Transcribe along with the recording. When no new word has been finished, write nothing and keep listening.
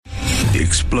The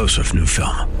explosive new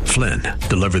film, Flynn,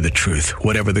 deliver the truth,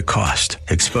 whatever the cost,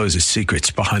 exposes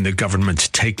secrets behind the government's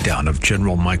takedown of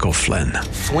General Michael Flynn.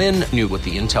 Flynn knew what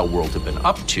the intel world had been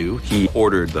up to. He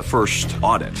ordered the first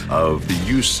audit of the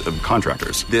use of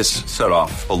contractors. This set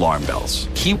off alarm bells.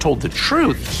 He told the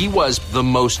truth. He was the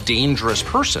most dangerous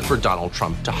person for Donald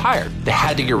Trump to hire. They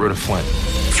had to get rid of Flynn.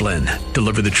 Flynn,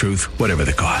 deliver the truth, whatever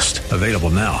the cost. Available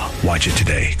now. Watch it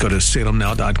today. Go to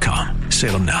salemnow.com.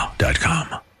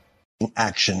 salemnow.com.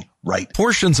 Action right.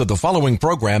 Portions of the following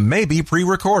program may be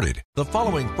pre-recorded. The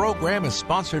following program is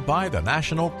sponsored by the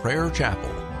National Prayer Chapel.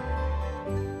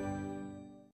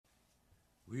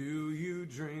 Will you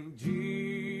drink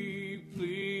deeply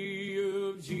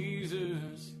of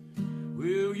Jesus?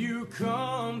 Will you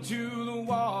come to the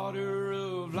water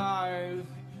of life?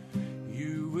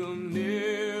 You will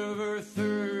never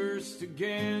thirst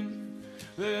again.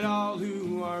 Let all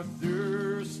who are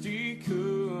thirsty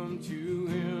come to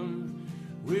him.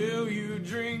 Will you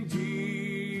drink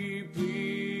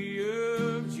deeply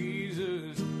of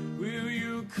Jesus? Will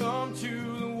you come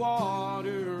to the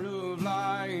water of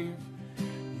life?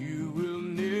 You will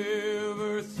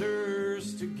never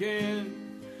thirst again.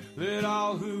 Let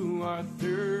all who are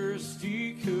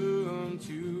thirsty come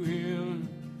to him.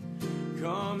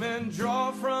 Come and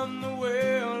draw from the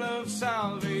well of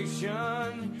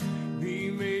salvation. Be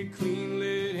made clean,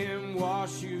 let him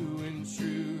wash you in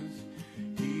truth.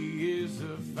 He is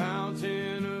the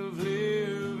fountain of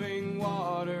living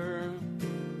water.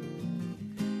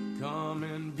 Come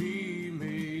and be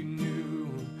made new.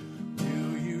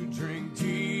 Will you drink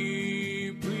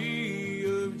deeply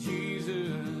of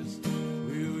Jesus?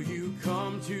 Will you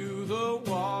come to the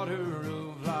water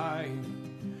of life?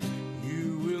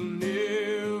 You will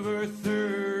never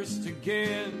thirst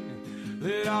again.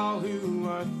 Let all who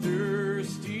are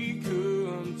thirsty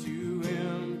come to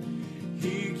him.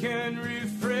 He can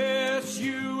refresh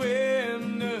you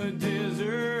in the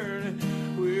desert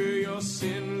where your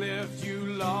sin left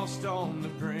you lost on the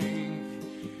brink.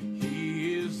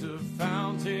 He is the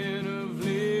fountain of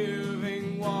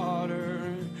living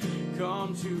water.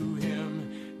 Come to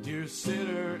him, dear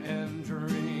sinner, and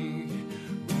drink.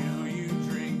 Will you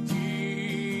drink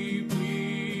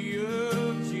deeply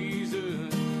of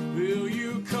Jesus? Will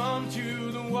you come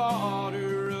to the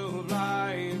water of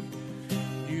life?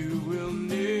 You will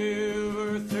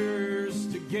never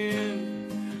thirst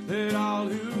again. Let all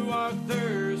who are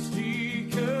thirsty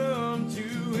come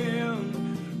to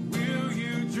him. Will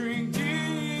you drink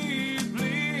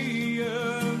deeply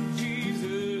of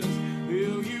Jesus?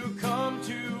 Will you come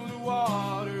to the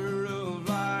water of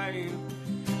life?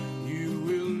 You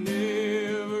will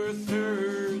never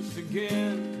thirst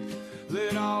again.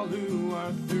 Let all who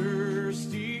are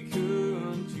thirsty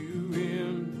come to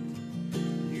him.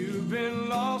 You've been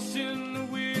lost in the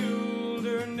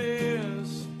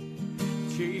wilderness,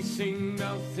 chasing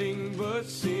nothing but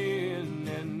sin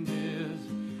and death.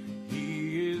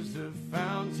 He is the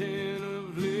fountain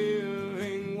of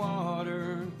living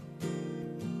water.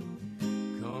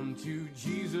 Come to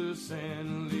Jesus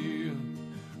and live.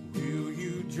 Will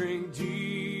you drink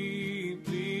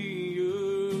deeply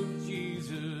of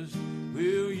Jesus?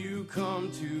 Will you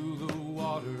come to the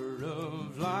water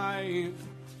of life?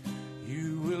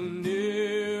 You will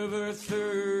never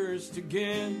thirst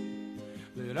again.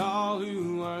 Let all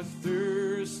who are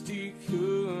thirsty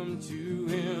come to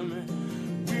him.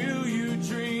 Will you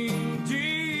drink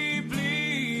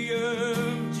deeply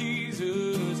of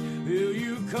Jesus? Will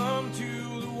you come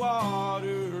to the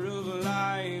water of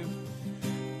life?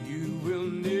 You will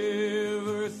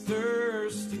never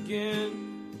thirst again.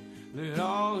 Let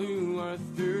all who are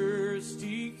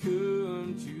thirsty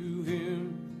come to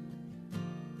him.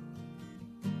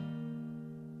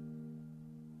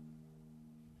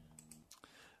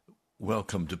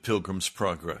 Welcome to Pilgrim's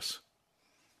Progress.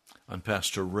 I'm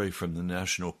Pastor Ray from the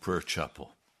National Prayer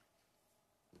Chapel.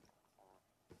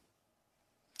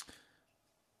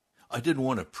 I didn't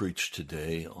want to preach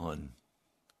today on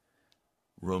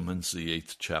Romans, the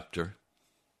 8th chapter.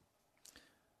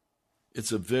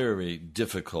 It's a very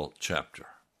difficult chapter.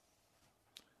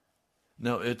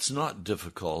 Now, it's not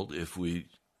difficult if we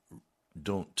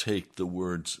don't take the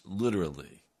words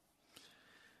literally.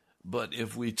 But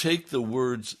if we take the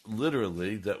words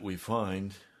literally that we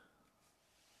find,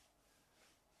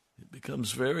 it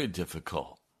becomes very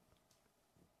difficult.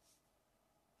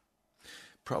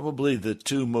 Probably the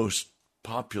two most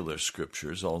popular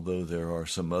scriptures, although there are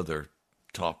some other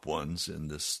top ones in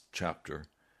this chapter.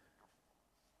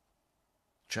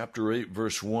 Chapter 8,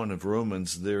 verse 1 of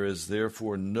Romans, there is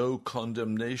therefore no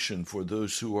condemnation for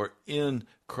those who are in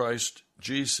Christ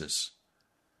Jesus.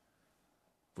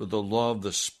 For the law of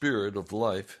the Spirit of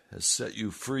life has set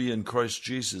you free in Christ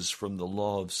Jesus from the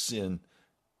law of sin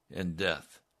and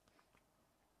death.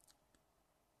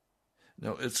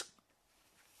 Now, it's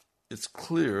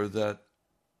clear that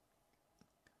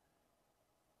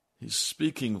he's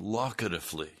speaking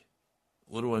locatively.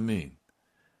 What do I mean?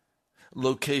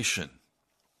 Location.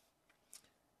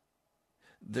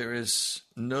 There is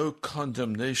no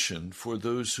condemnation for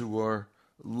those who are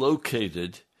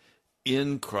located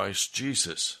in Christ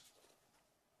Jesus.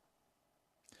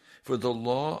 For the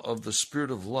law of the Spirit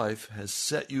of life has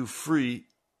set you free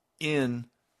in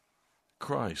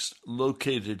Christ,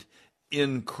 located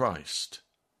in Christ.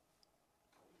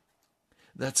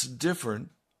 That's different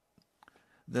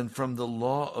than from the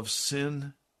law of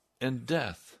sin and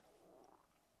death.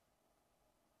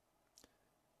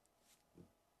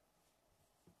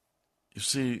 You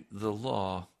see, the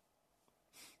law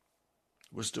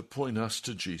was to point us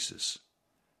to Jesus,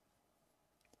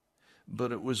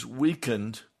 but it was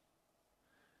weakened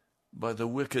by the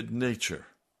wicked nature.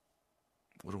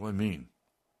 What do I mean?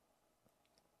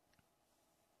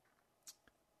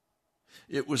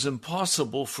 It was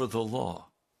impossible for the law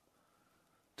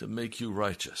to make you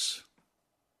righteous.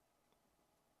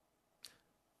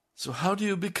 So how do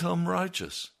you become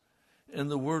righteous?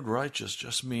 And the word righteous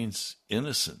just means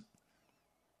innocent.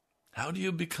 How do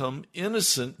you become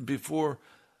innocent before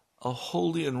a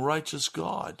holy and righteous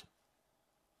God?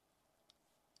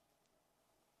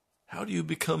 How do you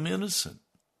become innocent?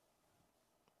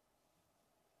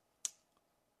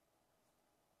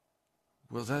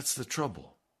 Well, that's the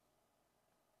trouble.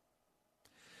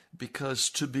 Because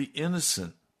to be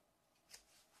innocent,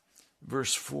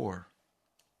 verse 4,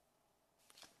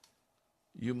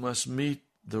 you must meet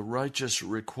the righteous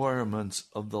requirements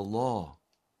of the law.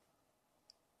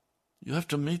 You have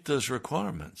to meet those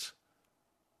requirements.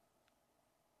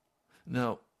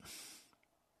 Now,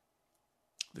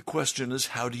 the question is,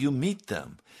 how do you meet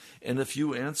them? And if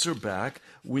you answer back,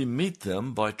 we meet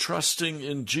them by trusting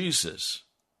in Jesus,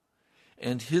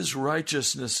 and his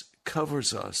righteousness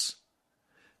covers us,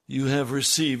 you have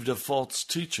received a false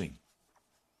teaching.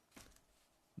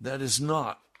 That is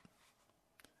not,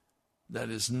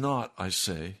 I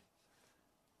say,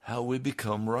 how we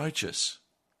become righteous.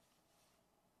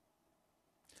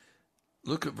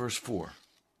 Look at verse 4.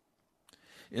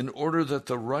 In order that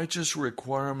the righteous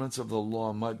requirements of the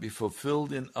law might be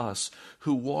fulfilled in us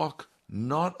who walk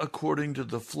not according to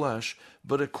the flesh,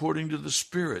 but according to the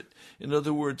Spirit. In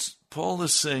other words, Paul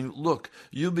is saying, look,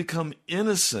 you become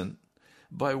innocent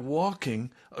by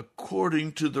walking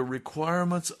according to the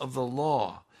requirements of the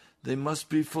law. They must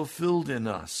be fulfilled in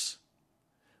us.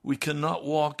 We cannot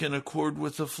walk in accord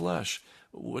with the flesh.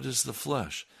 What is the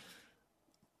flesh?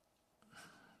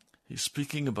 He's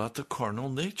speaking about the carnal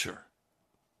nature.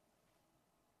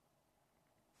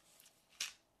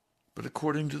 But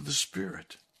according to the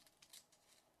Spirit.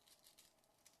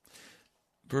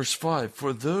 Verse 5,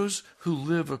 for those who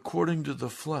live according to the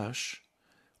flesh,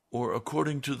 or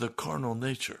according to the carnal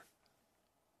nature,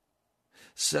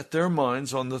 set their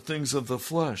minds on the things of the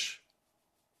flesh.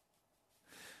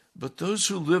 But those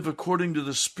who live according to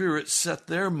the Spirit set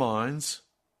their minds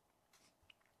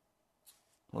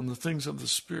on the things of the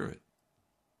Spirit.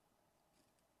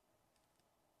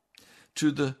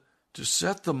 To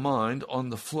set the mind on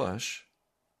the flesh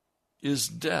is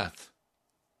death,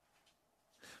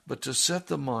 but to set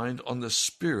the mind on the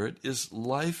Spirit is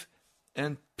life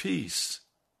and peace.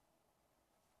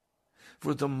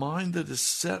 For the mind that is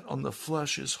set on the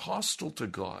flesh is hostile to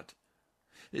God.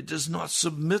 It does not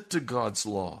submit to God's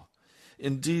law.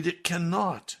 Indeed, it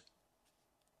cannot.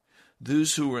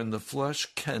 Those who are in the flesh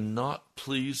cannot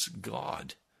please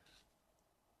God.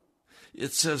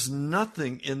 It says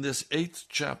nothing in this 8th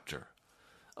chapter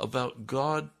about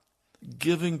God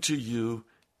giving to you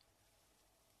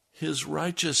his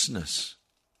righteousness.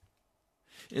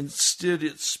 Instead,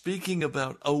 it's speaking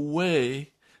about a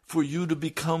way for you to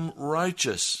become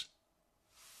righteous.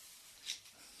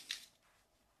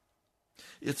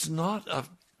 It's not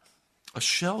a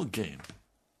shell game.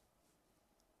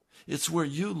 It's where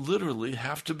you literally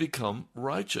have to become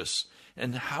righteous.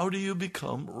 And how do you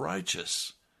become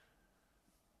righteous?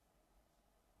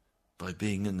 By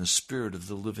being in the Spirit of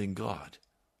the living God.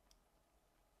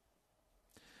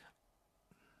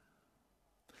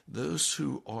 Those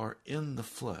who are in the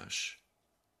flesh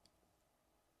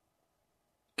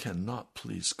cannot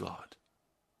please God.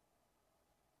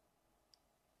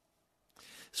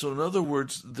 So in other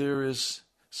words, there is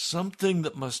something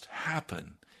that must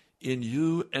happen in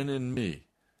you and in me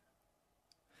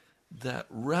that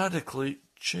radically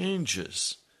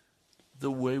changes the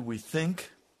way we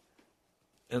think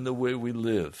and the way we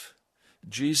live.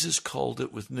 Jesus called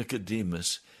it with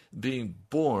Nicodemus being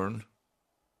born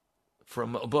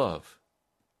from above.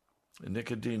 And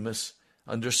Nicodemus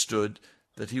understood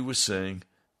that he was saying,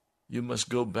 you must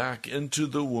go back into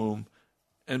the womb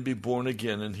and be born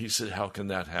again. And he said, how can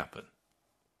that happen?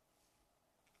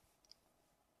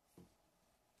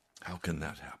 How can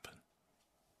that happen?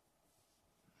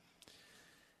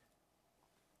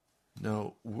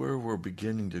 Now, where we're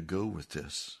beginning to go with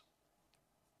this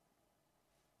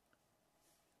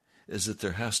is that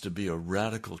there has to be a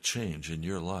radical change in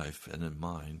your life and in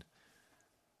mine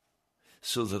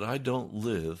so that I don't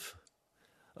live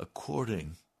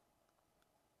according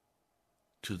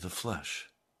to the flesh,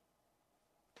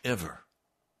 ever.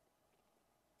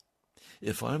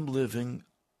 If I'm living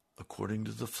according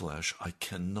to the flesh, I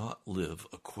cannot live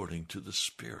according to the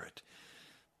Spirit.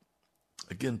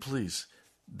 Again, please,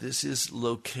 this is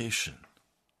location.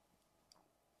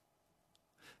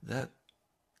 That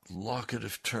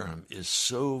locative term is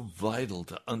so vital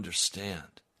to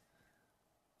understand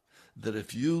that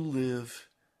if you live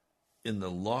in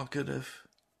the locative,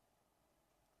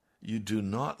 you do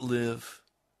not live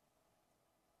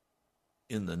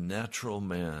in the natural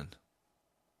man.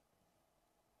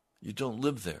 You don't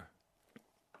live there.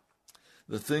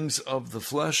 The things of the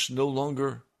flesh no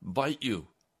longer bite you.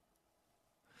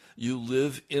 You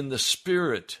live in the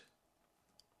Spirit.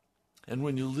 And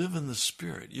when you live in the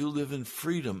Spirit, you live in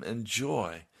freedom and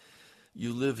joy.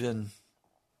 You live in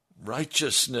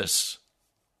righteousness.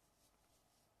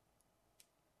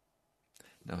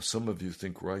 Now, some of you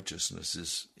think righteousness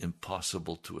is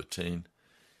impossible to attain.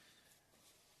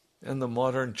 And the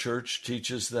modern church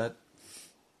teaches that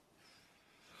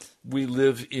we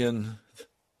live in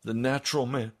the natural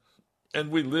man and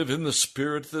we live in the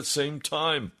Spirit at the same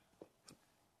time.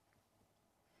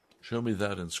 Show me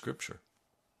that in Scripture.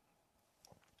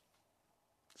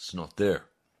 It's not there.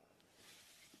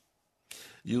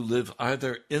 You live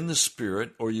either in the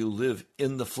Spirit or you live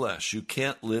in the flesh. You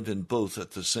can't live in both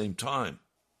at the same time.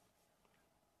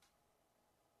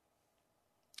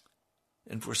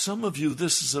 And for some of you,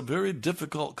 this is a very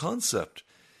difficult concept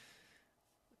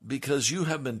because you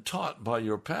have been taught by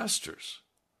your pastors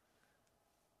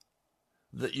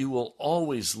that you will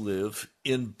always live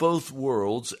in both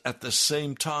worlds at the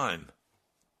same time.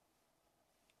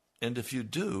 And if you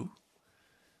do,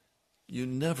 you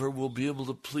never will be able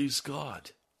to please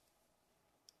God.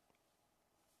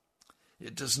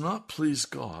 It does not please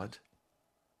God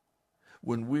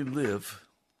when we live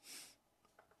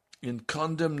in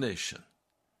condemnation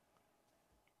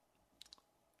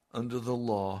under the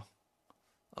law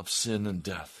of sin and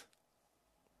death.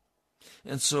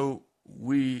 And so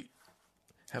we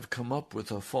have come up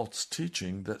with a false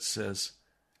teaching that says,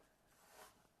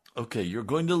 okay, you're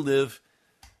going to live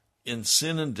in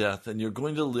sin and death, and you're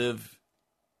going to live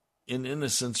in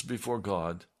innocence before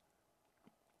God,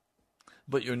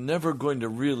 but you're never going to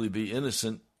really be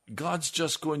innocent. God's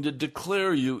just going to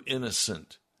declare you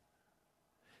innocent.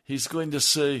 He's going to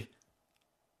say,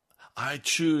 I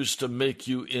choose to make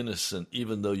you innocent,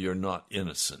 even though you're not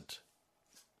innocent.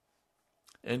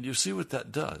 And you see what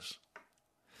that does?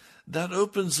 That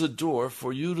opens the door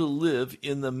for you to live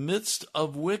in the midst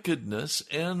of wickedness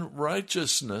and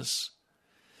righteousness,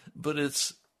 but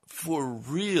it's for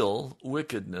real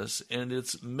wickedness and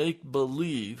it's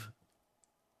make-believe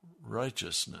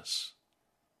righteousness.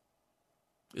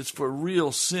 It's for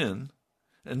real sin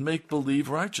and make-believe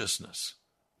righteousness.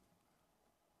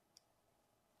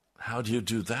 How do you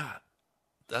do that?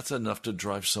 That's enough to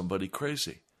drive somebody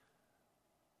crazy.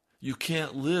 You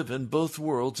can't live in both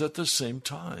worlds at the same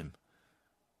time.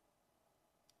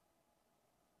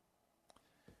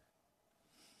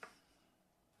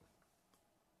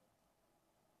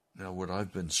 Now, what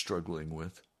I've been struggling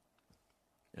with,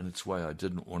 and it's why I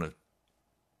didn't want to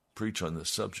preach on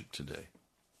this subject today,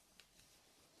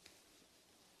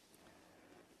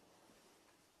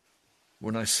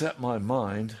 when I set my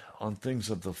mind on things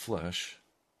of the flesh,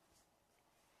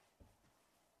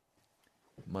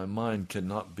 my mind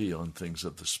cannot be on things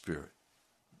of the Spirit.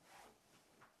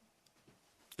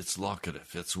 It's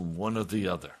locative. It's one or the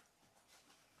other.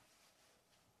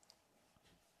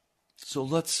 So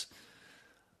let's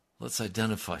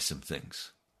identify some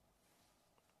things.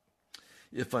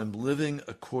 If I'm living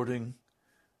according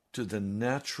to the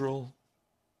natural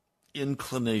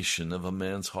inclination of a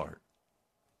man's heart,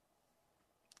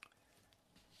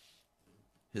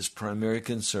 his primary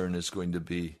concern is going to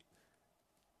be,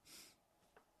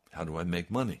 how do I make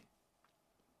money?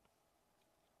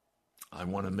 I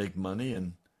want to make money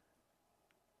and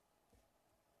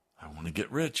I want to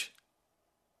get rich.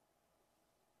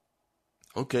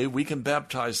 Okay, we can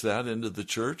baptize that into the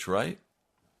church, right?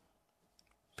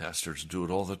 Pastors do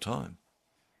it all the time.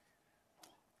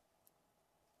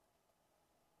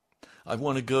 I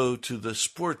want to go to the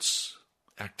sports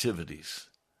activities.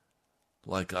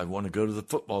 Like I want to go to the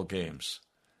football games.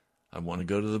 I want to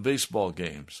go to the baseball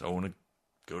games. I want to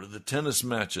go to the tennis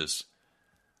matches.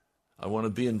 I want to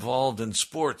be involved in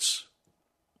sports.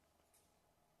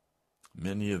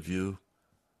 Many of you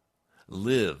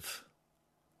live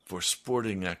for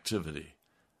sporting activity.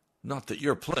 Not that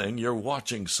you're playing, you're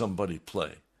watching somebody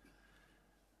play.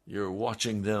 You're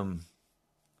watching them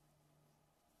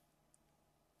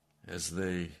as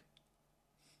they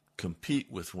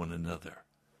compete with one another.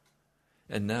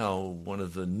 And now one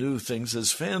of the new things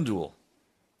is FanDuel.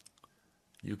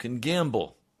 You can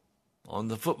gamble on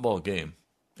the football game,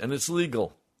 and it's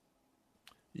legal.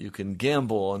 You can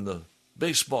gamble on the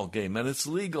baseball game, and it's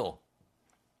legal.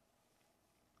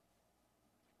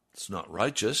 It's not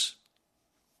righteous.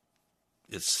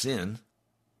 It's sin.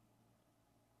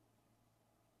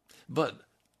 But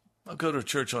I'll go to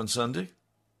church on Sunday.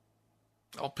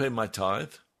 I'll pay my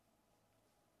tithe.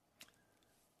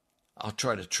 I'll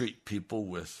try to treat people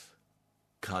with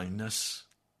kindness,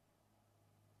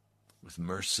 with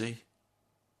mercy.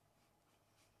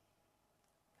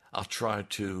 I'll try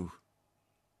to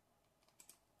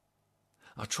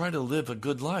live a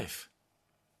good life.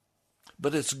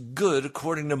 But it's good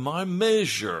according to my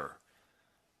measure,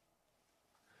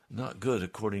 not good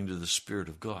according to the Spirit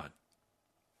of God.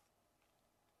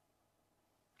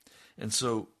 And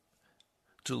so,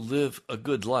 to live a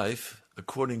good life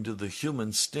according to the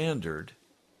human standard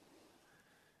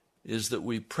is that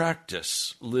we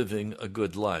practice living a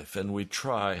good life and we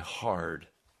try hard.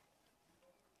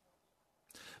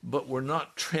 But we're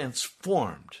not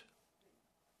transformed.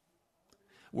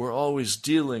 We're always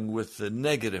dealing with the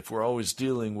negative. We're always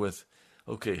dealing with,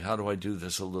 okay, how do I do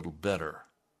this a little better?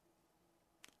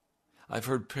 I've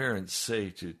heard parents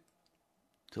say to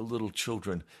little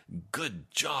children, good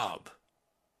job.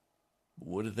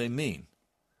 What do they mean?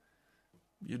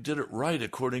 You did it right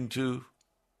according to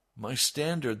my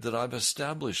standard that I've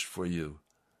established for you.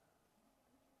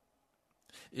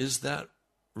 Is that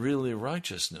really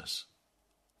righteousness?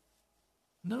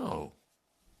 No.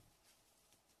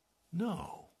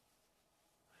 No.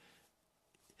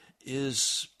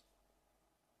 Is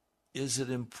it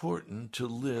important to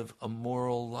live a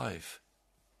moral life?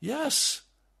 Yes,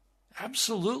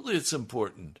 absolutely it's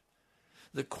important.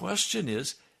 The question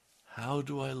is, how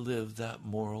do I live that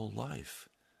moral life?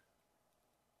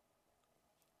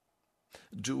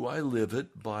 Do I live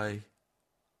it by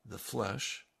the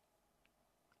flesh,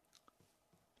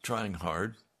 trying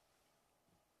hard?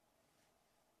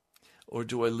 Or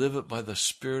do I live it by the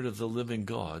Spirit of the living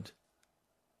God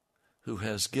who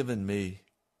has given me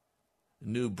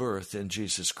new birth in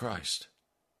Jesus Christ?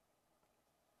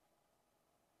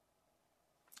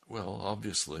 Well,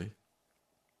 obviously,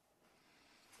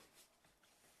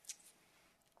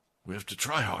 we have to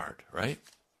try hard, right?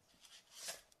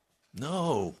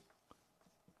 No.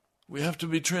 We have to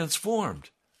be transformed.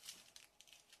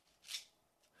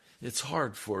 It's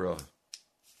hard for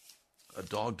a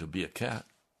dog to be a cat.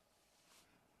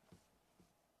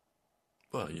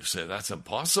 Well, you say that's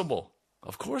impossible.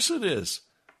 Of course it is.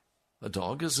 A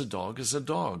dog is a dog is a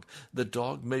dog. The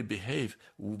dog may behave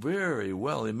very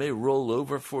well. He may roll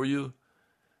over for you.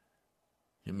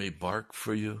 He may bark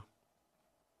for you.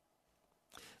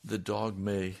 The dog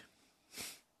may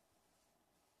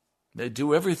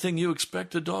do everything you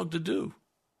expect a dog to do.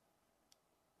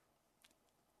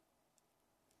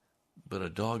 But a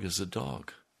dog is a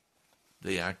dog.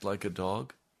 They act like a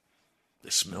dog. They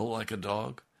smell like a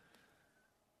dog.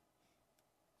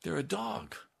 They're a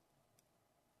dog.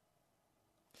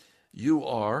 You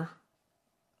are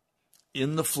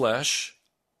in the flesh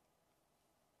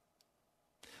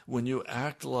when you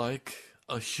act like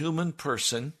a human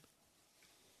person,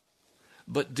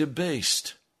 but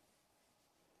debased,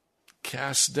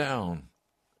 cast down.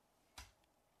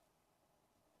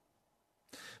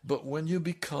 But when you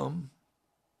become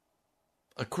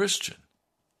a Christian,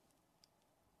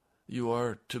 you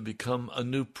are to become a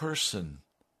new person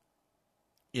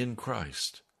in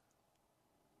Christ.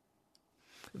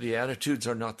 The attitudes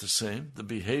are not the same. The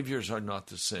behaviors are not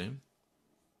the same.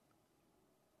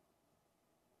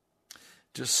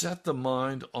 To set the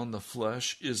mind on the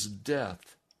flesh is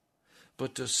death,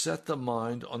 but to set the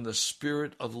mind on the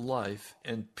Spirit of life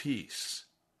and peace.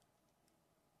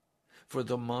 For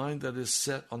the mind that is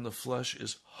set on the flesh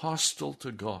is hostile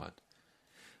to God.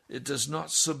 It does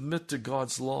not submit to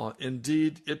God's law.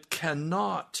 Indeed, it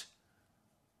cannot.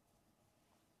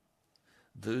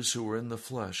 Those who are in the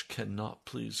flesh cannot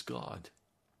please God.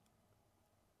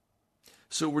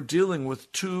 So we're dealing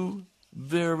with two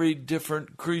very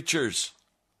different creatures.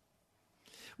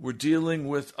 We're dealing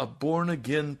with a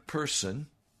born-again person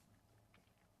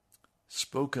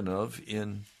spoken of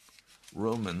in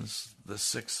Romans, the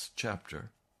 6th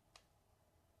chapter.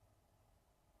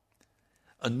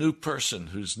 A new person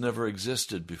who's never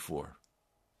existed before.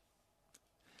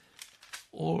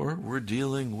 Or we're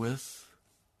dealing with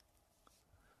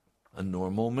a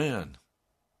normal man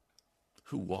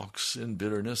who walks in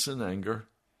bitterness and anger,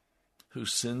 who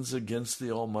sins against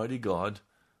the Almighty God.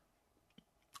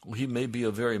 He may be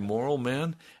a very moral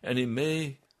man, and he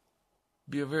may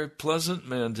be a very pleasant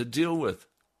man to deal with.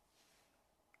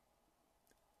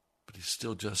 But he's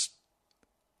still just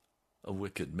a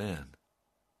wicked man.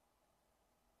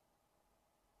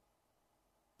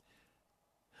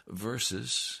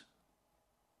 Versus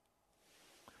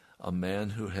a man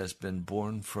who has been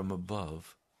born from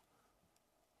above,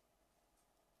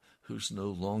 who's no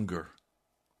longer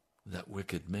that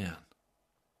wicked man.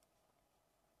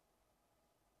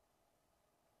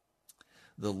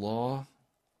 The law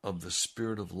of the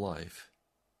Spirit of life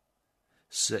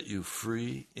set you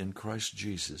free in Christ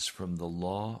Jesus from the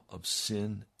law of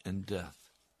sin and death.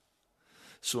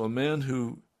 So a man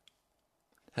who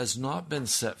has not been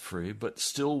set free but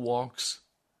still walks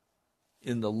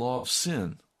in the law of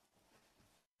sin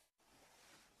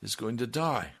is going to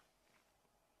die.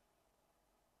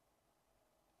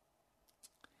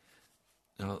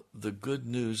 Now, the good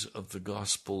news of the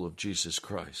gospel of Jesus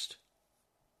Christ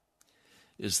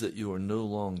is that you are no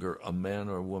longer a man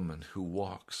or woman who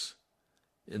walks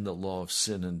in the law of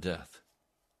sin and death.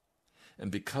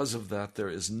 And because of that, there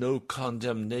is no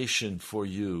condemnation for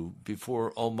you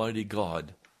before Almighty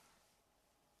God.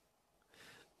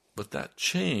 But that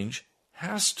change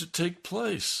has to take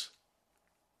place.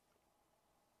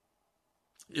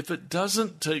 If it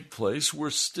doesn't take place, we're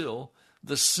still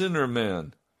the sinner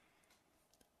man.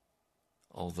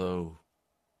 Although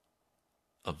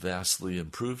a vastly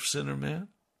improved sinner man,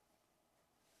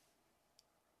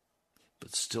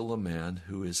 but still a man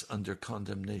who is under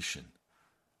condemnation.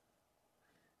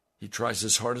 He tries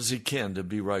as hard as he can to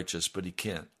be righteous, but he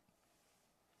can't.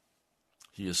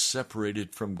 He is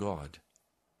separated from God.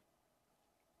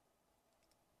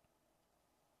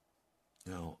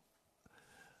 Now,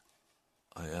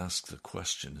 I ask the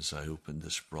question as I open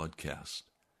this broadcast,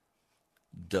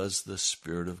 does the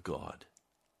Spirit of God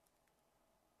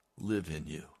live in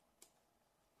you?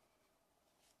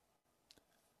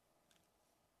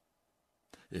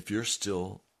 If you're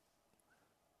still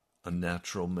a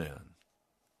natural man,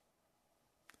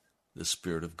 the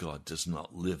Spirit of God does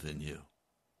not live in you.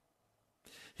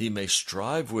 He may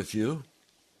strive with you.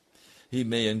 He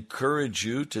may encourage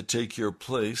you to take your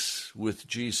place with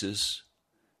Jesus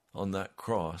on that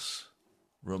cross,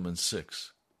 Romans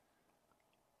 6.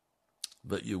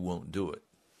 But you won't do it.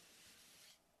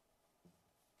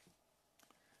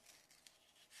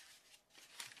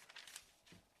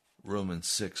 Romans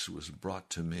 6 was brought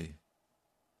to me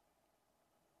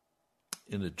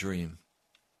in a dream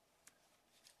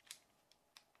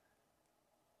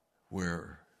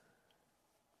where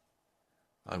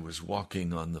I was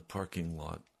walking on the parking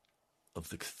lot of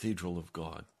the Cathedral of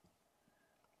God,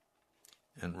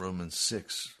 and Romans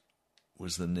 6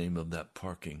 was the name of that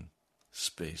parking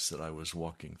space that I was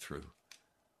walking through,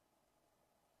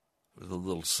 with a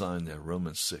little sign there,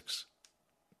 Romans 6.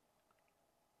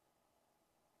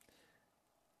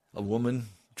 A woman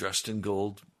dressed in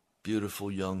gold, beautiful,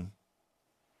 young,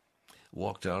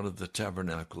 walked out of the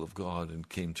tabernacle of God and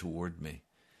came toward me.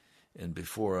 And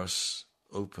before us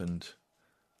opened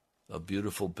a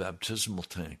beautiful baptismal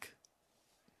tank.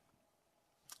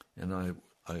 And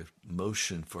I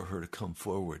motioned for her to come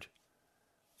forward,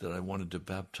 that I wanted to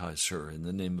baptize her in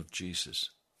the name of Jesus.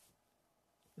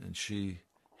 And she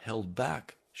held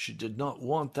back. She did not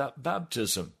want that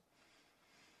baptism.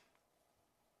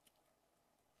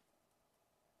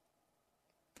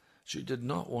 She did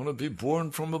not want to be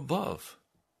born from above.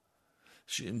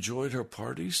 She enjoyed her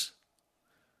parties.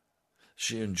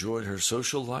 She enjoyed her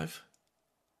social life.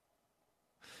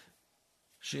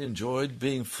 She enjoyed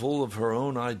being full of her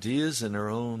own ideas and her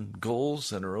own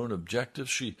goals and her own objectives.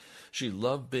 She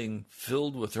loved being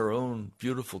filled with her own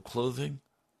beautiful clothing.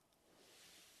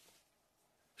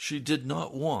 She did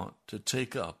not want to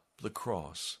take up the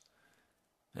cross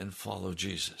and follow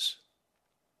Jesus.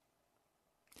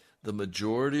 The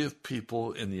majority of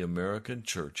people in the American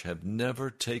church have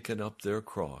never taken up their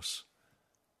cross,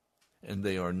 and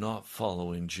they are not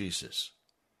following Jesus.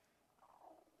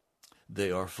 They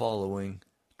are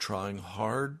trying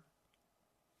hard.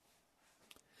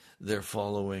 They're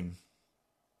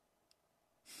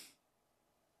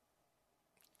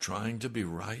trying to be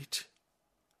right.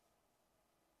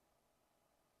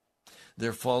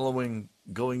 They're following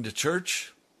going to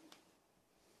church,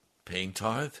 paying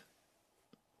tithe,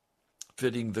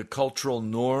 fitting the cultural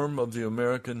norm of the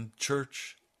American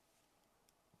church.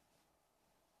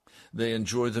 They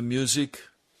enjoy the music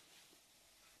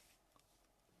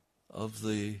of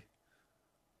the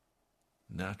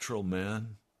natural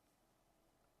man,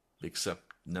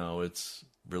 except now it's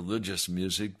religious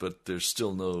music, but there's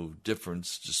still no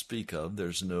difference to speak of.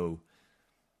 There's no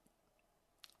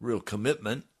real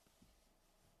commitment.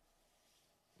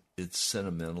 It's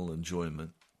sentimental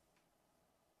enjoyment.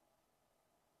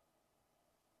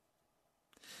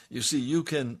 You see, you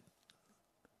can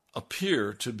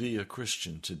appear to be a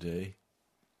Christian today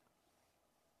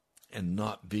and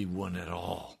not be one at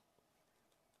all.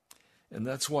 And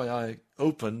that's why I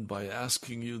opened by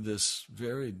asking you this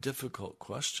very difficult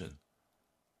question.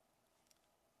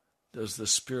 Does the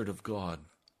Spirit of God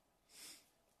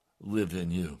live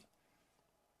in you?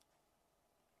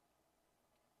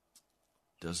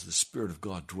 Does the Spirit of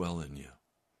God dwell in you?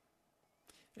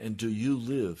 And do you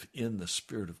live in the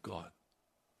Spirit of God?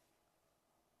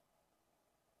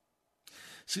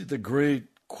 See, the great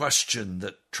question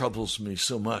that troubles me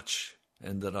so much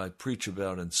and that I preach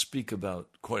about and speak about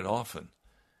quite often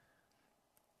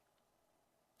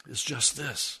is just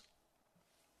this.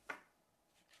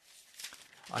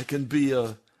 I can be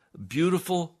a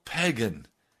beautiful pagan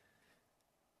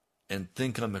and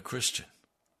think I'm a Christian.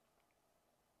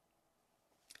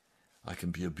 I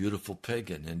can be a beautiful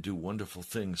pagan and do wonderful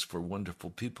things for wonderful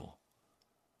people,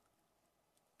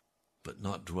 but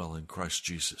not dwell in Christ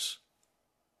Jesus.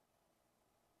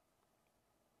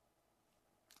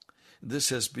 This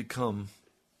has become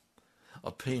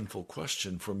a painful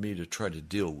question for me to try to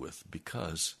deal with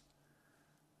because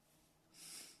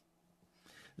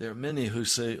there are many who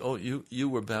say, oh, you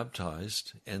were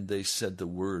baptized and they said the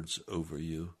words over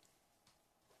you.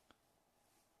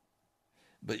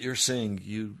 But you're saying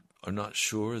you are not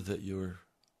sure that you're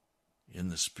in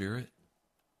the Spirit?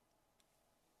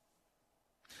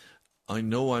 I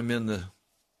know I'm in the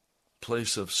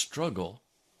place of struggle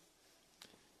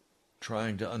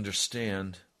trying to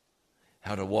understand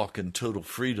how to walk in total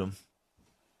freedom,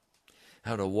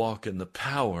 how to walk in the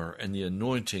power and the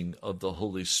anointing of the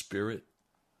Holy Spirit.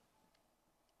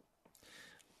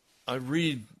 I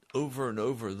read over and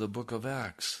over the book of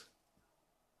Acts,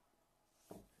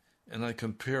 and I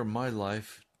compare my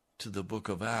life to the book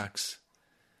of Acts,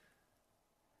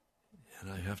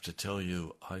 and I have to tell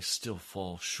you, I still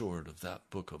fall short of that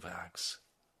book of Acts.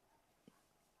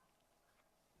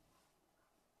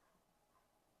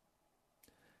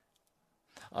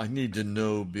 I need to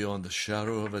know beyond the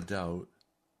shadow of a doubt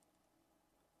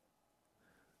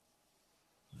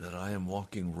that I am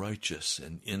walking righteous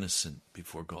and innocent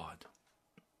before God.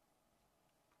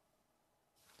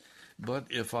 But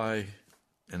if I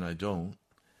don't,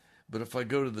 but if I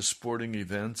go to the sporting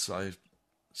events, I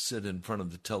sit in front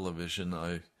of the television,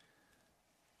 I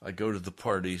go to the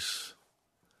parties,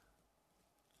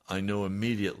 I know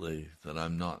immediately that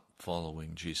I'm not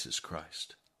following Jesus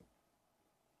Christ.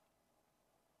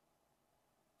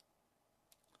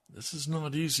 This is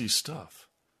not easy stuff.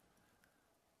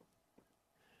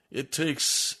 It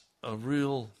takes a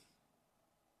real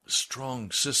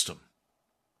strong system,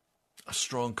 a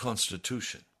strong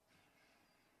constitution,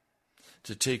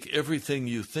 to take everything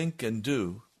you think and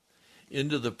do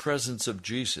into the presence of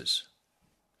Jesus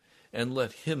and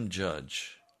let him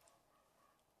judge.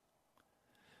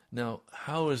 Now,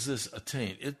 how is this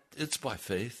attained? It's by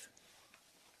faith.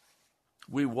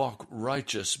 We walk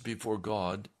righteous before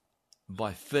God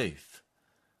by faith.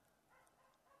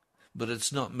 But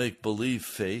it's not make-believe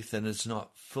faith, and it's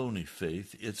not phony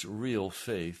faith. It's real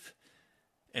faith,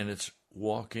 and it's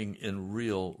walking in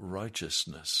real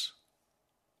righteousness.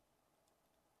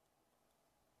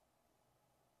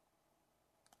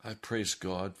 I praise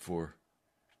God for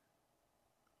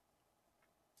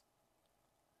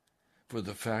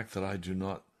the fact that I do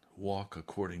not walk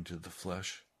according to the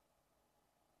flesh.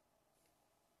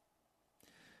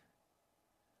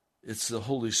 It's the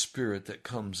Holy Spirit that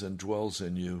comes and dwells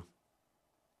in you,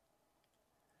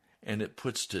 and it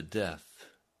puts to death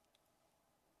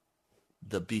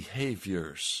the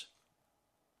behaviors,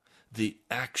 the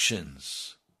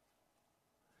actions.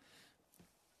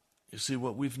 You see,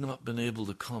 what we've not been able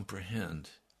to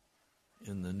comprehend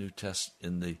in the New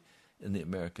Testament, in the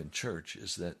American church,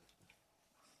 is that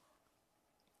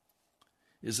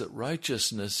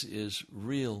righteousness is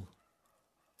real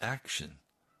action.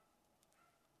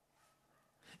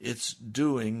 It's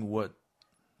doing what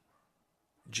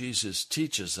Jesus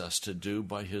teaches us to do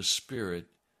by his Spirit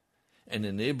and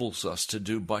enables us to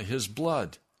do by his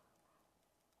blood.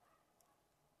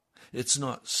 It's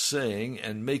not saying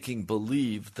and making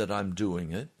believe that I'm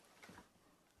doing it.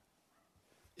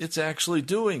 It's actually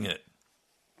doing it.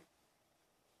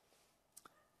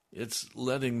 It's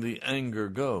letting the anger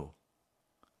go.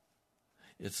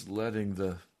 It's letting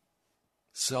the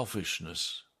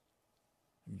selfishness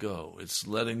go. It's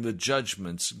letting the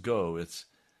judgments go. It's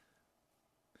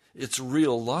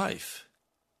real life.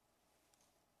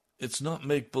 It's not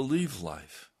make-believe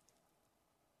life.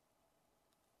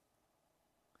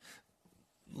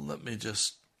 Let me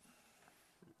just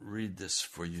read this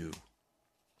for you.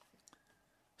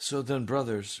 So then,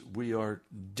 brothers, we are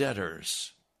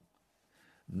debtors,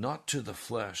 not to the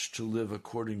flesh, to live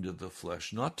according to the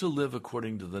flesh, not to live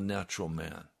according to the natural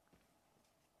man.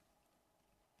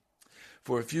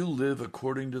 For if you live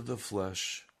according to the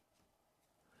flesh,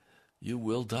 you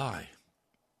will die.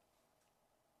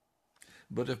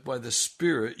 But if by the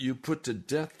Spirit you put to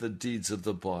death the deeds of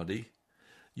the body,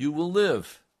 you will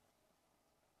live.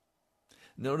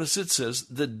 Notice it says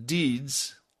the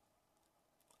deeds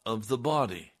of the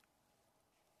body.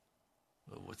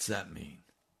 Well, what's that mean?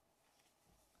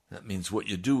 That means what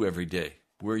you do every day,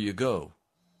 where you go,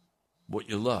 what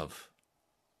you love,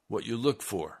 what you look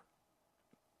for.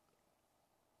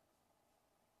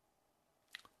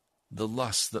 The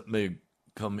lust that may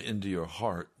come into your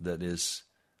heart that is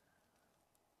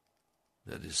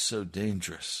so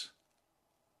dangerous.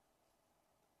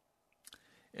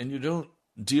 And you don't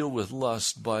deal with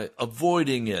lust by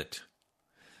avoiding it.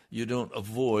 You don't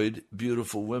avoid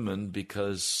beautiful women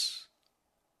because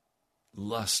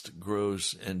lust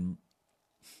grows and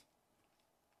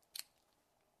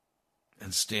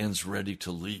stands ready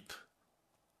to leap.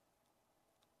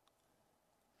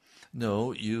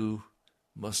 No, you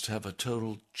must have a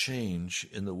total change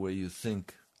in the way you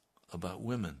think about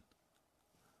women.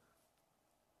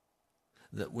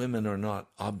 That women are not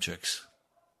objects.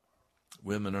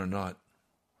 Women are not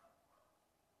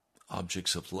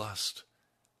objects of lust.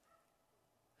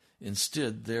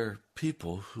 Instead, they're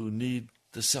people who need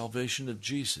the salvation of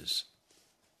Jesus.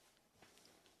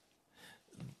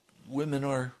 Women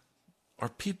are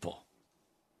people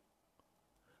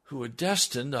who are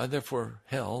destined either for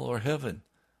hell or heaven.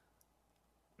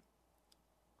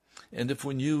 And if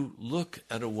when you look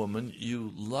at a woman,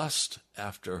 you lust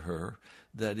after her,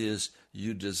 that is,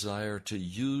 you desire to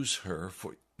use her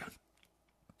for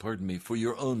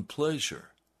your own pleasure,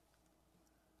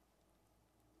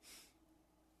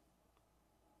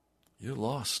 you're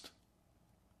lost.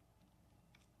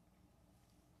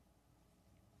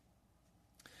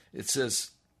 It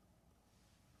says,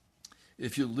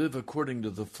 if you live according to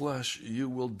the flesh, you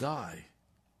will die.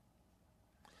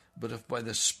 But if by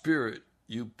the Spirit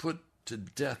you put to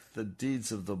death the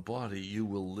deeds of the body, you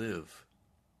will live.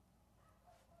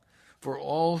 For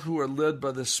all who are led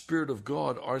by the Spirit of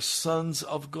God are sons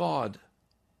of God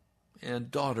and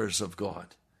daughters of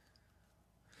God.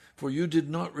 For you did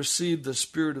not receive the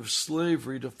spirit of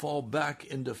slavery to fall back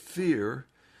into fear,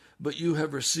 but you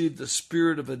have received the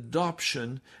spirit of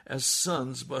adoption as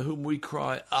sons, by whom we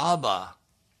cry, Abba,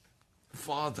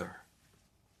 Father.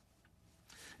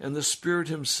 And the Spirit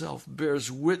himself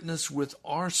bears witness with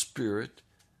our spirit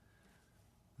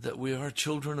that we are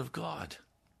children of God.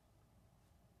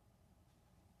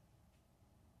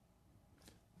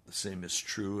 The same is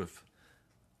true if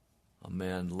a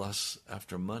man lusts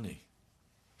after money.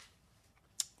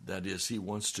 That is, he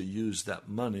wants to use that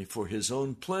money for his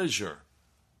own pleasure.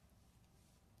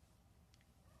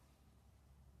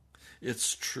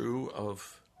 It's true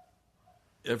of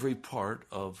every part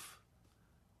of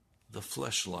the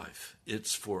flesh life.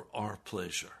 It's for our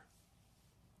pleasure.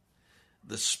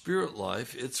 The spirit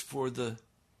life, it's for the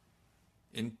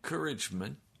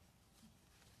encouragement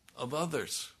of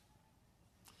others.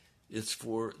 It's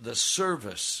for the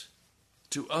service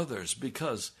to others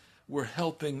because we're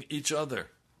helping each other.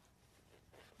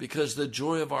 Because the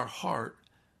joy of our heart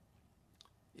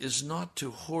is not to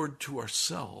hoard to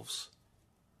ourselves,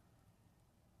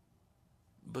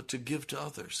 but to give to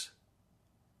others.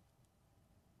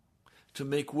 To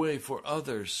make way for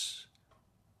others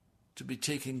to be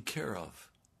taken care of,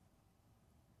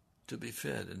 to be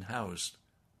fed and housed,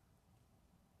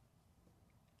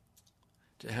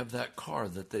 to have that car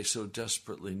that they so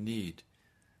desperately need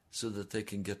so that they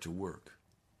can get to work.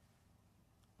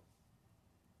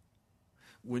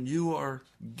 When you are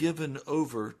given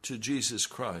over to Jesus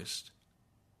Christ,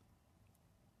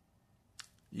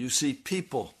 you see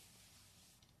people,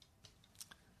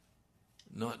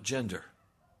 not gender.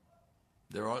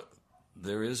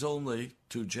 There is only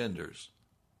two genders,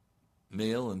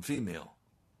 male and female.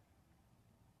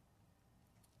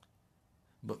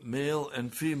 But male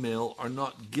and female are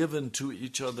not given to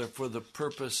each other for the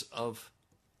purpose of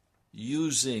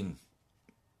using,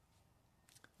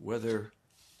 whether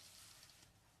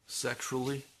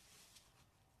sexually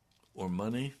or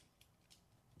money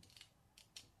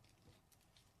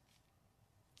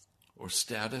or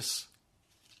status.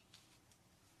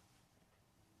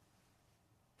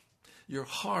 Your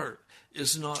heart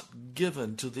is not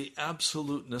given to the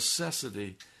absolute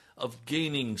necessity of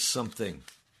gaining something.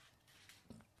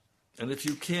 And if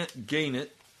you can't gain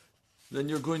it, then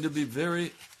you're going to be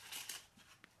very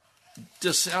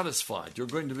dissatisfied. You're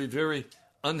going to be very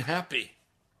unhappy.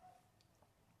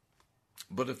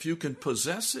 But if you can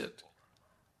possess it,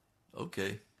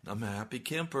 okay, I'm a happy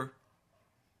camper.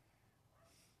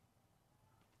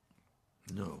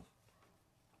 No.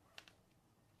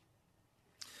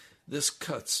 This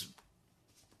cuts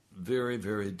very,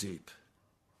 very deep.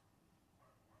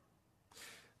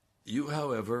 You,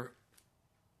 however,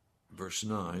 verse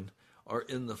 9, are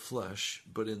in the flesh,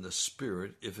 but in the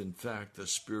Spirit, if in fact the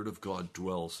Spirit of God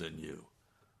dwells in you.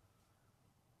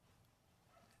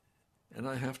 And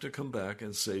I have to come back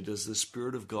and say, does the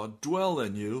Spirit of God dwell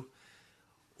in you?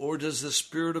 Or does the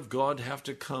Spirit of God have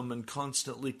to come and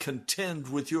constantly contend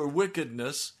with your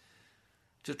wickedness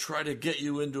to try to get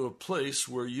you into a place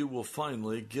where you will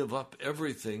finally give up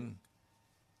everything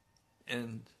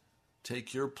and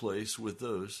take your place with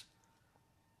those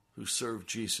who serve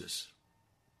Jesus?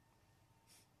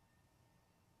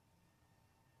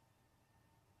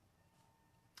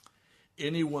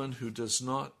 Anyone who does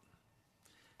not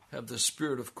have the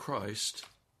Spirit of Christ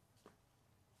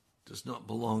does not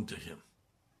belong to him.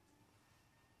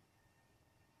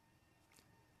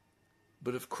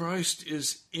 But if Christ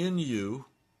is in you,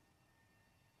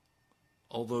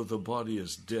 although the body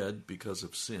is dead because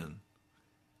of sin,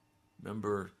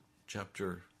 remember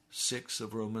chapter 6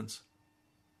 of Romans?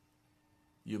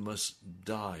 You must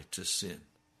die to sin.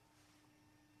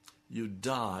 You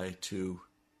die to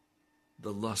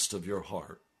the lust of your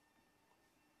heart.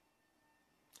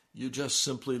 You just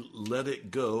simply let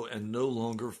it go and no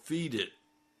longer feed it.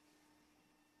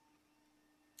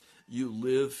 You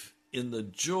live in the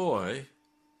joy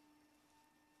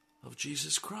of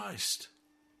Jesus Christ.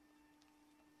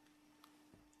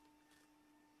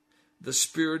 The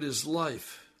Spirit is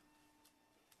life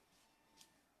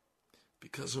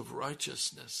because of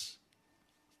righteousness.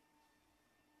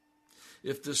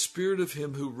 If the Spirit of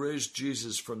him who raised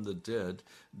Jesus from the dead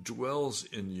dwells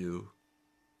in you,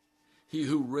 he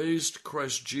who raised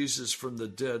Christ Jesus from the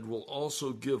dead will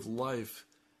also give life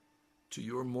to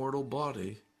your mortal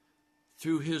body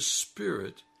through his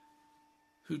Spirit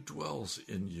who dwells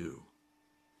in you.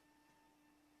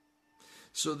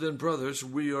 So then, brothers,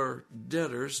 we are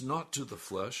debtors not to the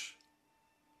flesh,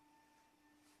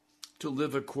 to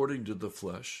live according to the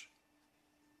flesh.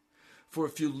 For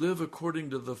if you live according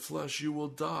to the flesh, you will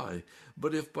die.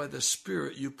 But if by the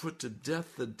Spirit you put to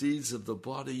death the deeds of the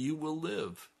body, you will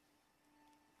live.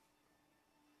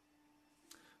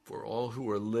 For all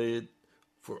who are led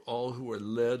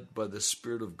by the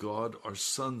Spirit of God are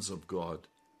sons of God.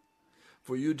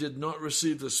 For you did not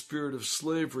receive the spirit of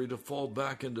slavery to fall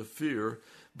back into fear,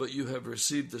 but you have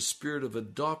received the Spirit of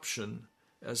adoption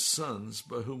as sons,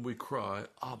 by whom we cry,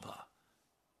 Abba,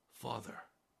 Father.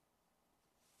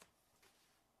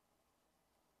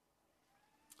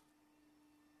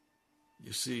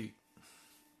 You see,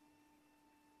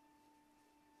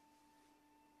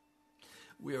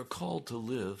 we are called to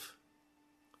live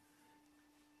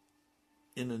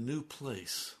in a new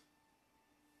place,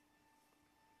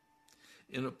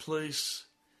 in a place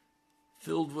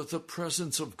filled with the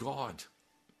presence of God,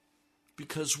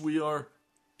 because we are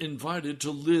invited to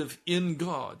live in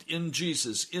God, in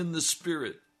Jesus, in the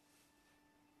Spirit.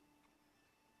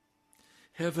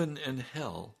 Heaven and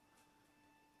hell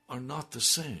are not the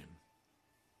same.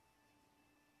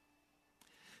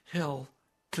 Hell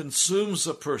consumes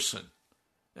a person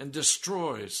and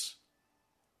destroys.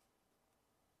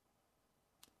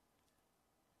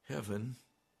 Heaven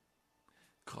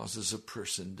causes a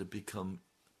person to become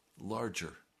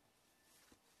larger,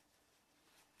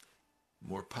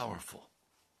 more powerful,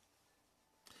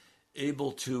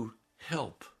 able to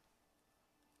help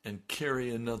and carry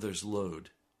another's load.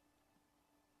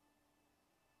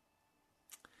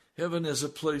 Heaven is a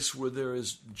place where there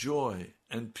is joy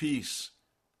and peace,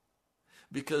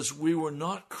 because we were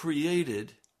not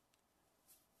created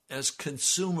as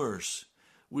consumers.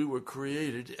 We were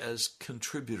created as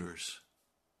contributors.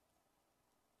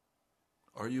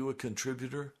 Are you a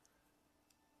contributor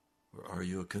or are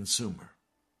you a consumer?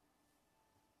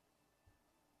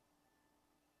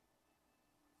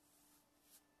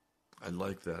 I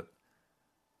like that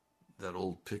that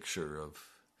old picture of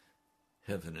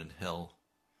heaven and hell.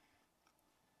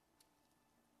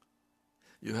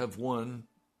 You have a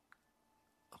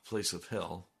place of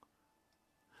hell,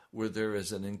 where there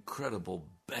is an incredible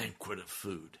banquet of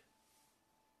food.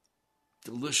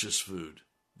 Delicious food.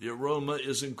 The aroma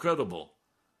is incredible.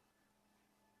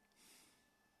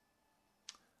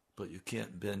 But you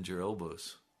can't bend your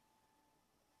elbows.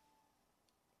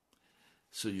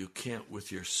 So you can't,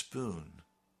 with your spoon,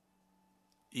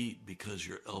 eat because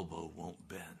your elbow won't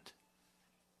bend.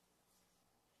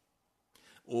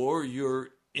 Or you're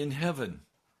in heaven.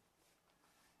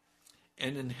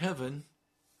 And in heaven,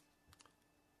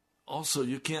 also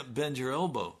you can't bend your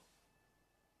elbow.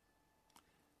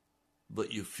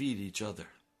 But you feed each other.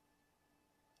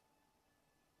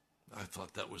 I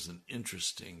thought that was an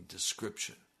interesting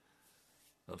description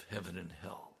of heaven and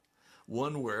hell.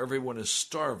 One where everyone is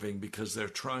starving because they're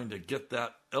trying to get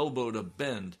that elbow to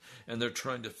bend, and they're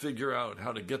trying to figure out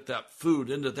how to get that food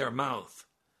into their mouth.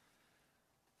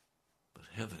 But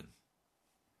heaven,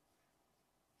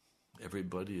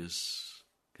 everybody is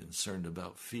concerned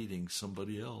about feeding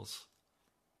somebody else.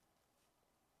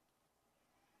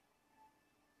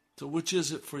 So which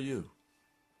is it for you?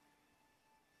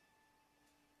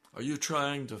 Are you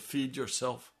trying to feed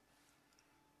yourself?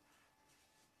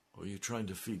 Or are you trying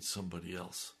to feed somebody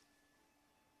else?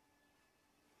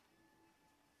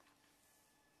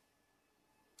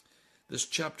 This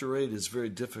chapter 8 is very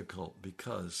difficult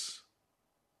because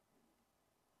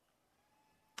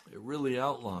it really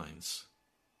outlines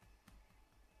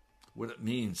what it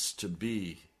means to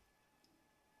be,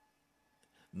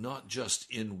 not just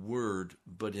in word,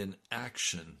 but in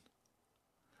action,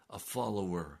 a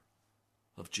follower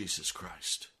of Jesus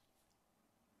Christ.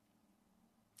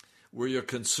 Where your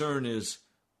concern is,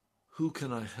 who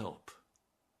can I help?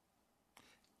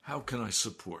 How can I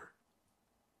support?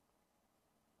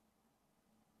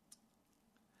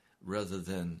 Rather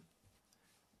than,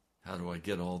 how do I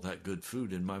get all that good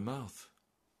food in my mouth?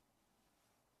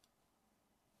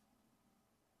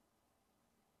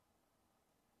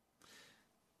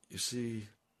 You see,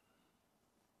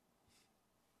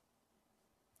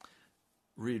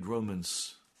 read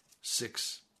Romans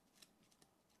 6,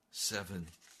 7,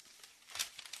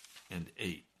 and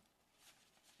 8.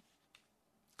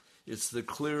 It's the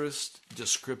clearest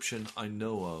description I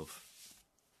know of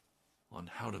on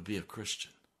how to be a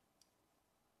Christian.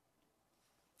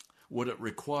 What it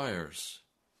requires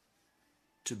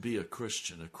to be a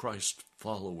Christian, a Christ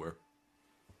follower.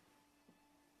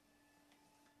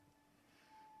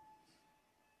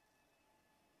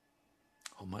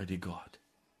 Almighty God,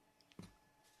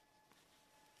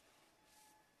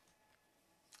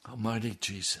 Almighty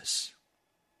Jesus,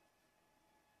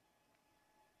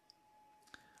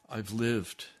 I've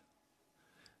lived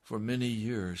for many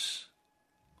years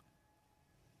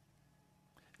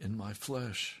in my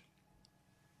flesh,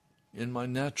 in my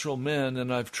natural man,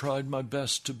 and I've tried my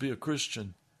best to be a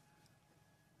Christian.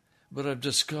 But I've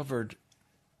discovered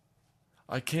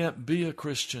I can't be a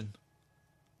Christian.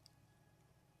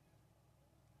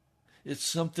 It's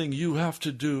something you have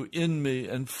to do in me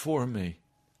and for me.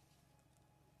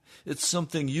 It's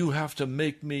something you have to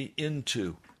make me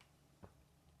into.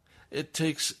 It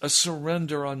takes a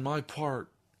surrender on my part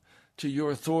to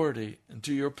your authority and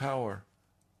to your power.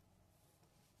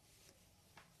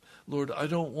 Lord, I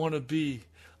don't want to be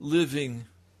living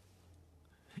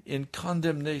in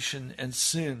condemnation and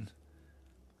sin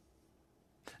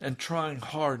and trying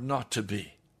hard not to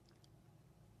be.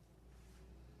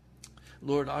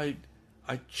 Lord, I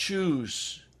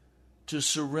choose to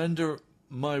surrender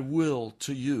my will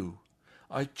to you.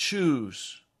 I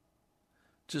choose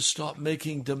to stop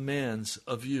making demands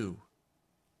of you.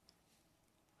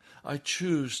 I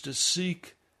choose to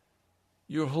seek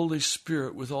your Holy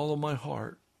Spirit with all of my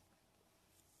heart.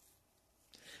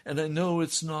 And I know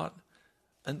it's not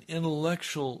an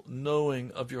intellectual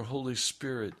knowing of your Holy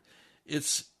Spirit.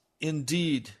 It's in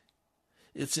deed,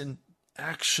 it's in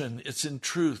action, it's in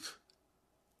truth,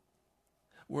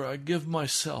 where I give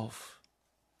myself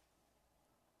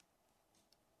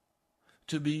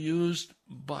to be used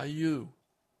by you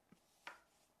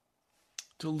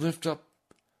to lift up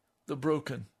the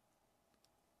broken,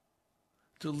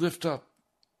 to lift up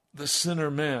the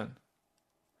sinner man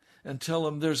and tell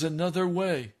him there's another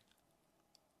way,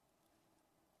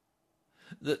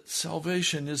 that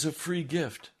salvation is a free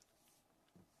gift.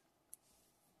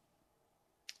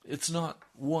 It's not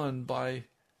won by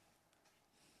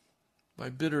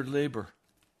bitter labor.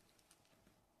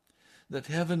 That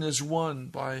heaven is won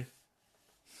by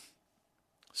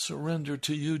surrender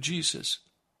to you, Jesus.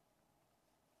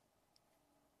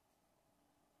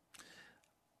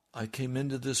 I came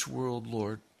into this world,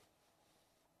 Lord,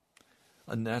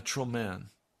 a natural man,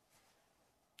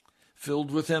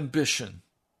 filled with ambition,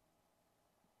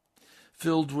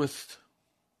 filled with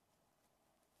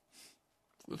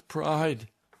pride,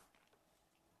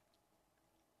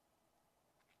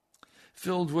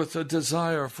 filled with a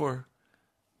desire for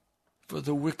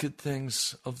the wicked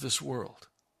things of this world.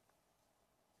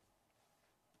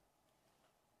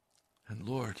 And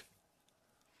Lord,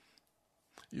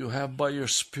 you have by your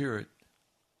Spirit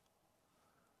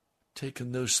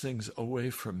taken those things away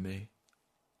from me.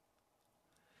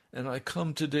 And I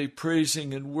come today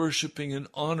praising and worshiping and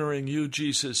honoring you,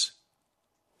 Jesus.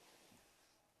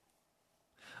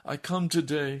 I come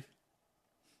today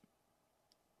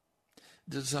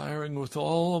desiring with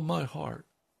all of my heart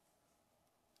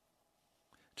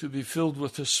to be filled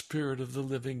with the Spirit of the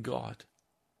living God.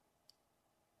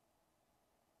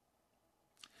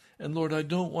 And Lord, I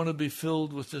don't want to be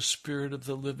filled with the Spirit of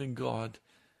the living God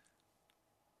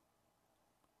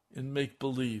in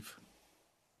make-believe.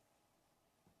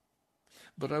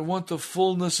 But I want the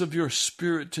fullness of your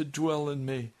Spirit to dwell in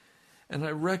me. And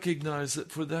I recognize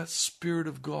that for that Spirit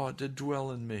of God to dwell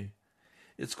in me,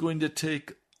 it's going to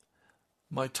take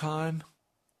my time,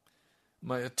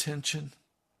 my attention.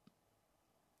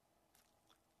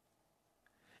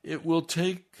 It will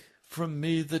take from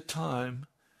me the time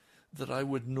that I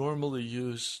would normally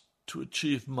use to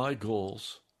achieve my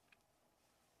goals.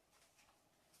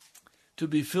 To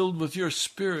be filled with your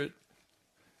Spirit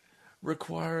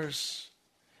requires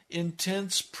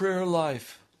intense prayer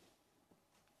life,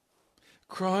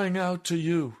 crying out to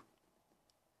you.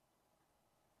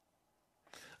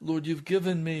 Lord, you've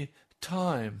given me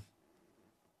time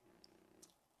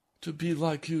to be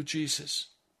like you, Jesus.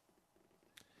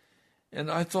 And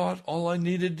I thought all I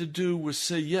needed to do was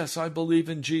say, yes, I believe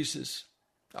in Jesus.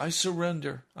 I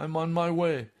surrender. I'm on my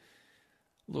way.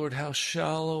 Lord, how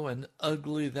shallow and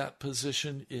ugly that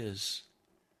position is.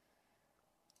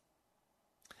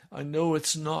 I know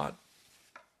it's not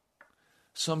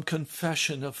some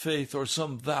confession of faith or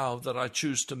some vow that I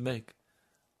choose to make.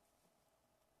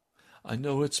 I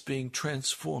know it's being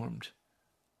transformed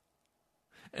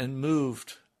and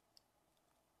moved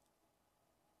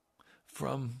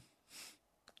from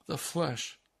the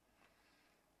flesh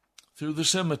through the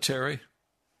cemetery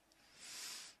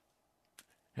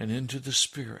and into the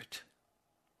Spirit.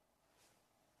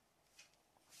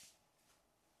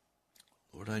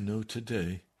 Lord, I know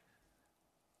today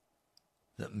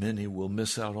that many will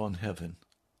miss out on heaven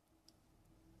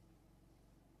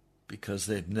because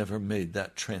they've never made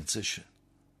that transition.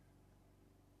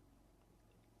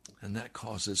 And that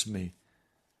causes me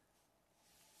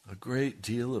a great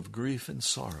deal of grief and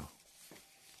sorrow.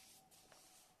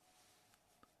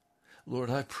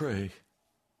 Lord, I pray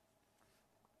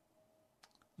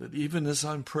that even as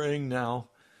I'm praying now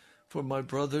for my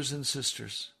brothers and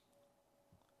sisters,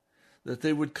 that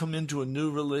they would come into a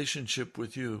new relationship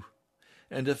with you.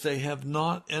 And if they have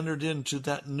not entered into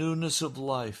that newness of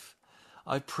life,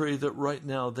 I pray that right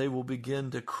now they will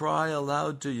begin to cry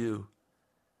aloud to you,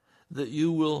 that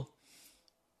you'll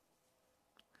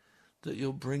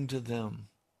bring to them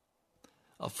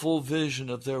a full vision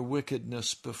of their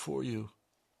wickedness before you,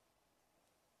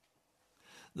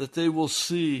 that they will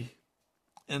see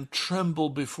and tremble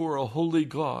before a holy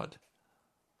God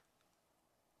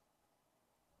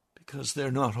because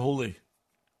they're not holy.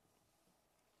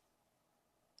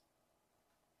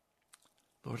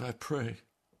 Lord, I pray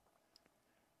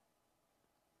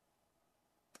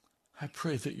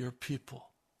that your people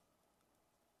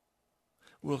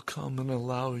will come and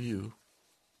allow you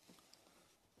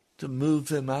to move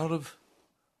them out of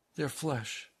their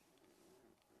flesh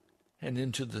and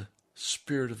into the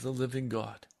Spirit of the living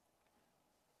God.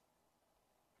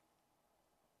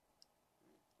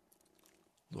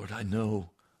 Lord, I know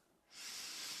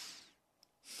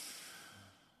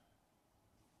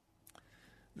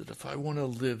that if I want to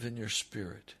live in your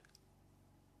Spirit,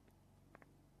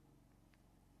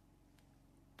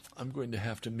 I'm going to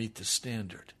have to meet the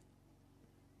standard.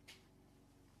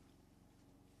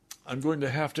 I'm going to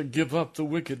have to give up the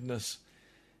wickedness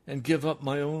and give up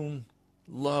my own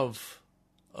love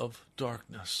of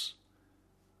darkness.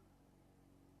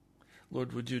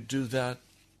 Lord, would you do that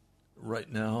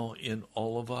right now in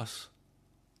all of us?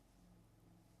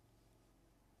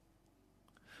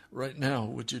 Right now,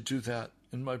 would you do that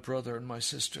in my brother and my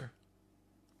sister?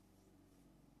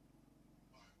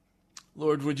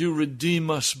 Lord, would you redeem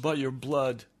us by your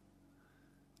blood?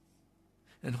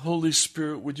 And Holy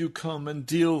Spirit, would you come and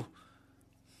deal?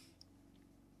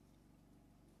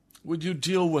 Would you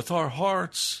deal with our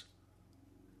hearts,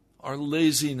 our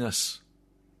laziness,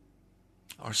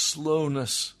 our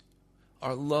slowness,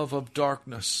 our love of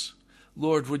darkness.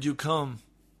 Lord, would you come?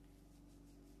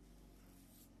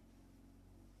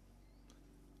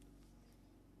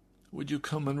 Would you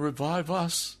come and revive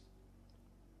us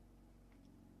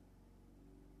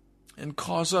and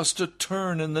cause us to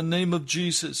turn in the name of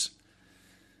Jesus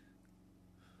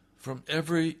from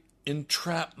every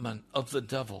entrapment of the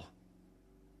devil,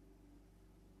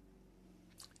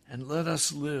 and let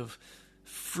us live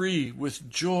free with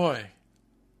joy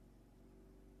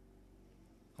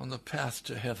on the path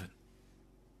to heaven.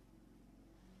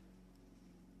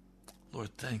 Lord,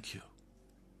 thank you.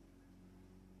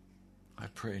 I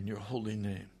pray in your holy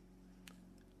name.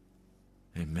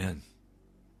 Amen.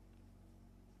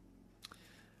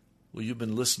 Well, you've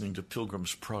been listening to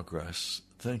Pilgrim's Progress.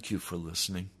 Thank you for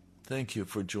listening. Thank you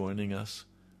for joining us.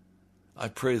 I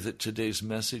pray that today's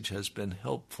message has been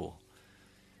helpful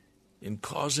in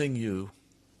causing you,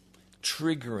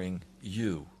 triggering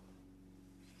you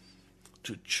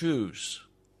to choose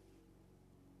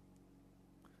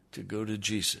to go to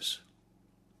Jesus.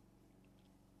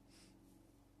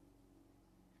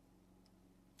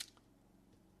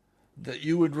 That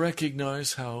you would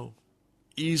recognize how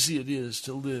easy it is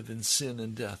to live in sin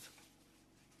and death.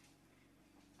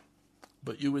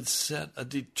 But you would set a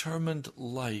determined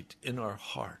light in our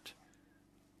heart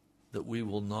that we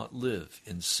will not live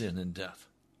in sin and death.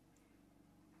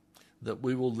 That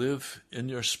we will live in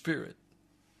your Spirit.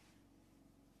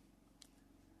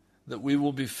 That we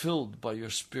will be filled by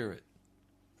your Spirit.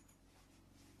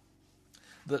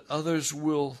 That others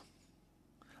will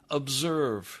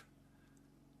observe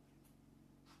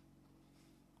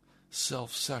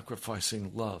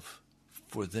self-sacrificing love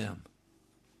for them.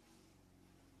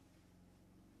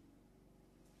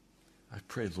 I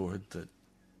pray, Lord, that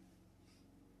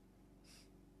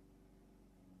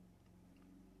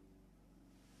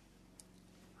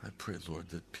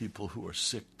people who are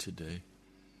sick today,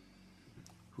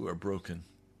 who are broken,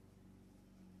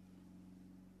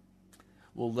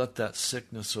 will let that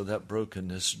sickness or that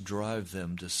brokenness drive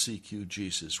them to seek you,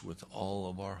 Jesus, with all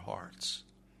of our hearts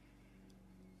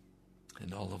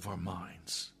and all of our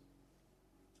minds.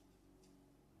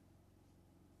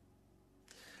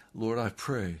 Lord, I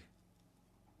pray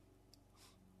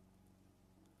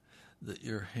that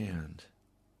your hand,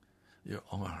 your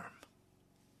arm,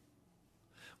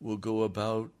 will go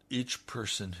about each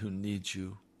person who needs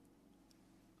you.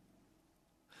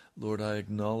 Lord, I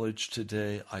acknowledge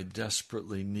today I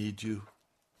desperately need you.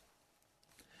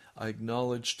 I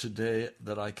acknowledge today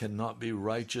that I cannot be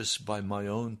righteous by my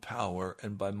own power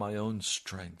and by my own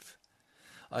strength.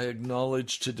 I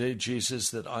acknowledge today, Jesus,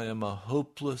 that I am a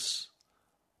hopeless,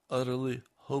 utterly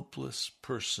hopeless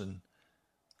person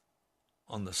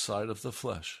on the side of the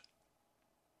flesh.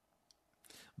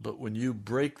 But when you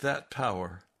break that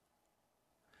power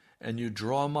and you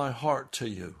draw my heart to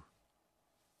you,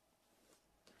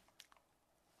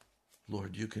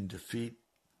 Lord, you can defeat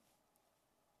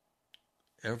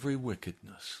every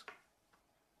wickedness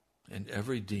and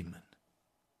every demon.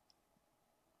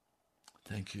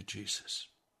 Thank you, Jesus.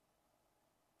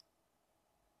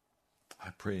 I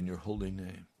pray in your holy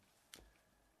name.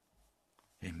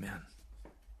 Amen.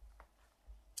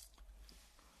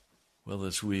 Well,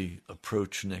 as we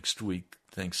approach next week,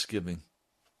 Thanksgiving,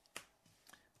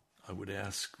 I would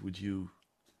would you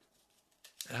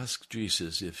ask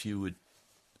Jesus if he would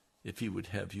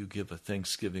have you give a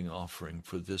Thanksgiving offering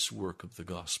for this work of the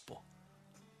gospel?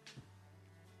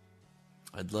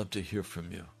 I'd love to hear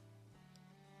from you.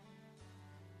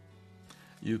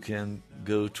 You can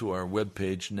go to our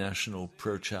webpage,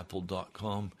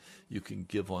 nationalprayerchapel.com. You can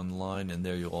give online, and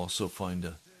there you'll also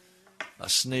find a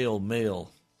snail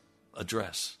mail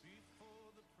address.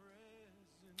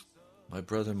 My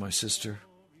brother, my sister,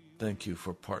 thank you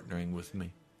for partnering with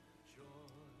me.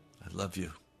 I love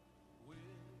you.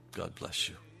 God bless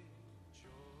you.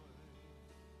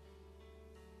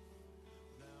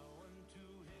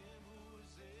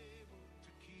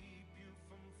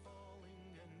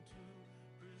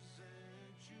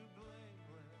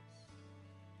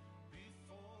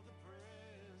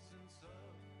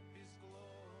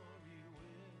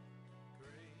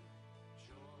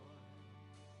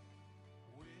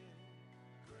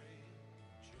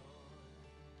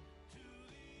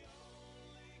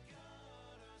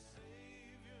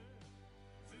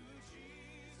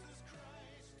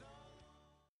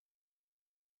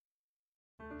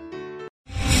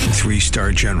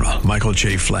 3-star general Michael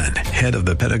J. Flynn, head of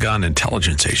the Pentagon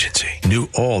Intelligence Agency, knew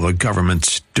all the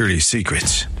government's dirty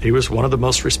secrets. He was one of the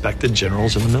most respected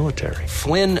generals in the military.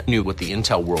 Flynn knew what the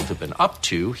intel world had been up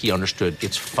to. He understood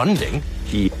its funding.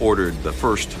 He ordered the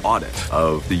first audit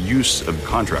of the use of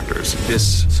contractors.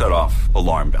 This set off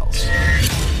alarm bells.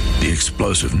 The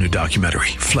explosive new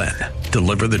documentary, Flynn,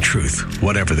 Deliver the Truth,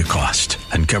 Whatever the Cost,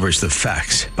 uncovers the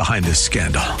facts behind this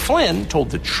scandal. Flynn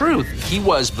told the truth. He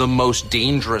was the most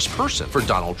dangerous person for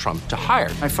Donald Trump to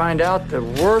hire. I find out the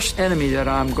worst enemy that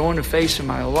I'm going to face in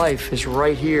my life is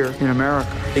right here in America.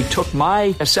 They took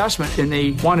my assessment and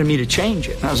they wanted me to change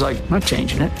it. And I was like, I'm not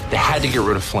changing it. They had to get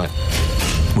rid of Flynn.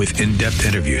 With in-depth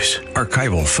interviews,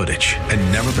 archival footage,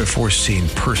 and never-before-seen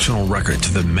personal records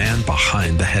of the man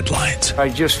behind the headlines. I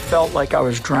just felt like I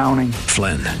was drowning.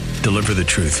 Flynn, Deliver the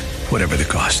Truth, Whatever the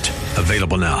Cost.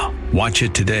 Available now. Watch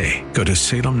it today. Go to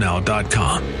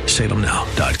salemnow.com.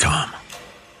 salemnow.com.